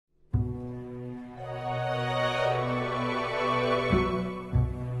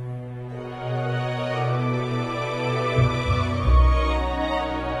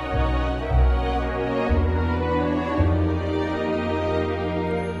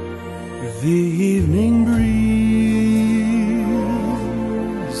The evening breeze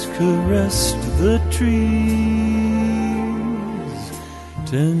caressed the trees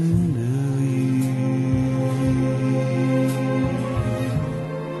tenderly.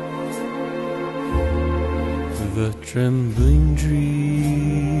 The trembling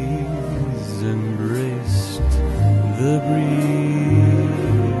trees embraced the breeze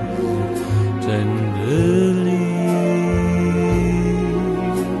tenderly.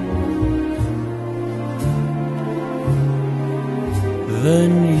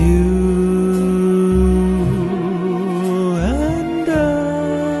 Then you and I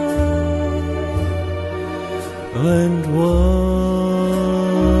went wandering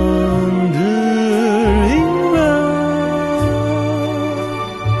round,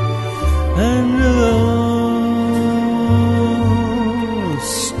 and lost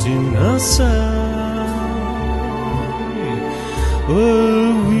in a sigh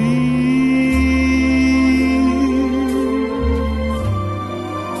were we.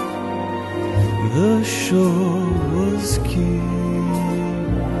 The shore was kissed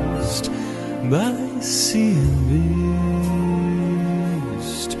by sea and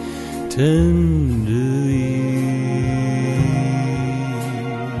mist tenderly.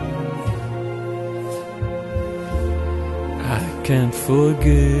 I can't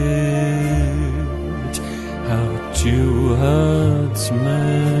forget how two hearts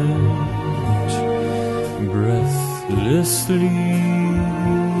met breathlessly.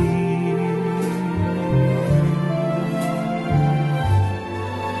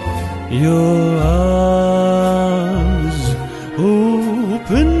 Your arms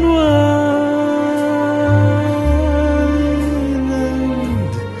open wide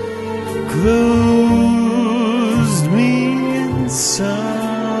and closed me inside.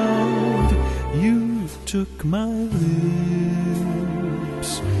 You took my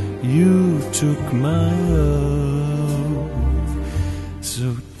lips, you took my love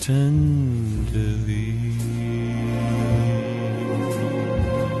so tenderly.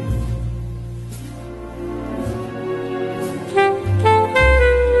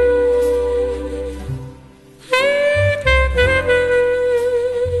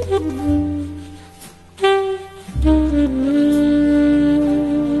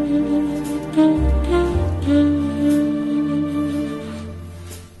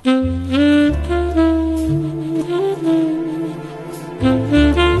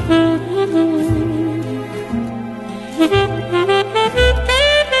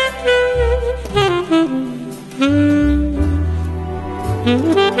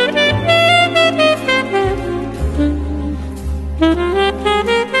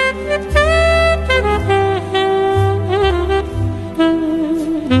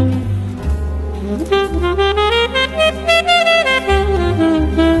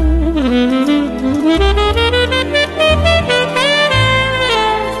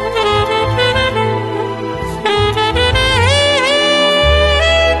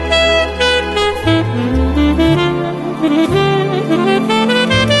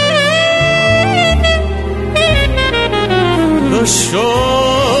 The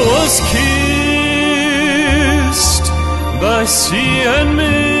shore was kissed by sea and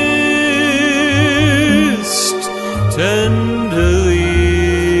mist tenderly.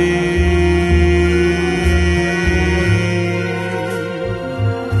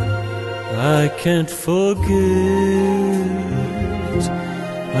 I can't forget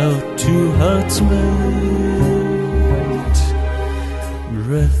how two hearts met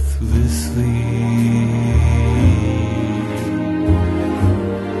breathlessly.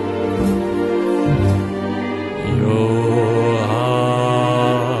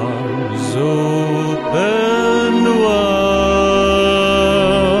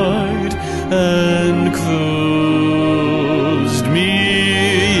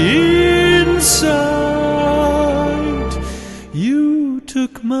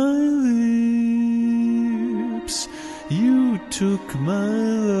 Took my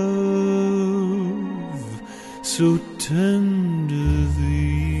love so tenderly.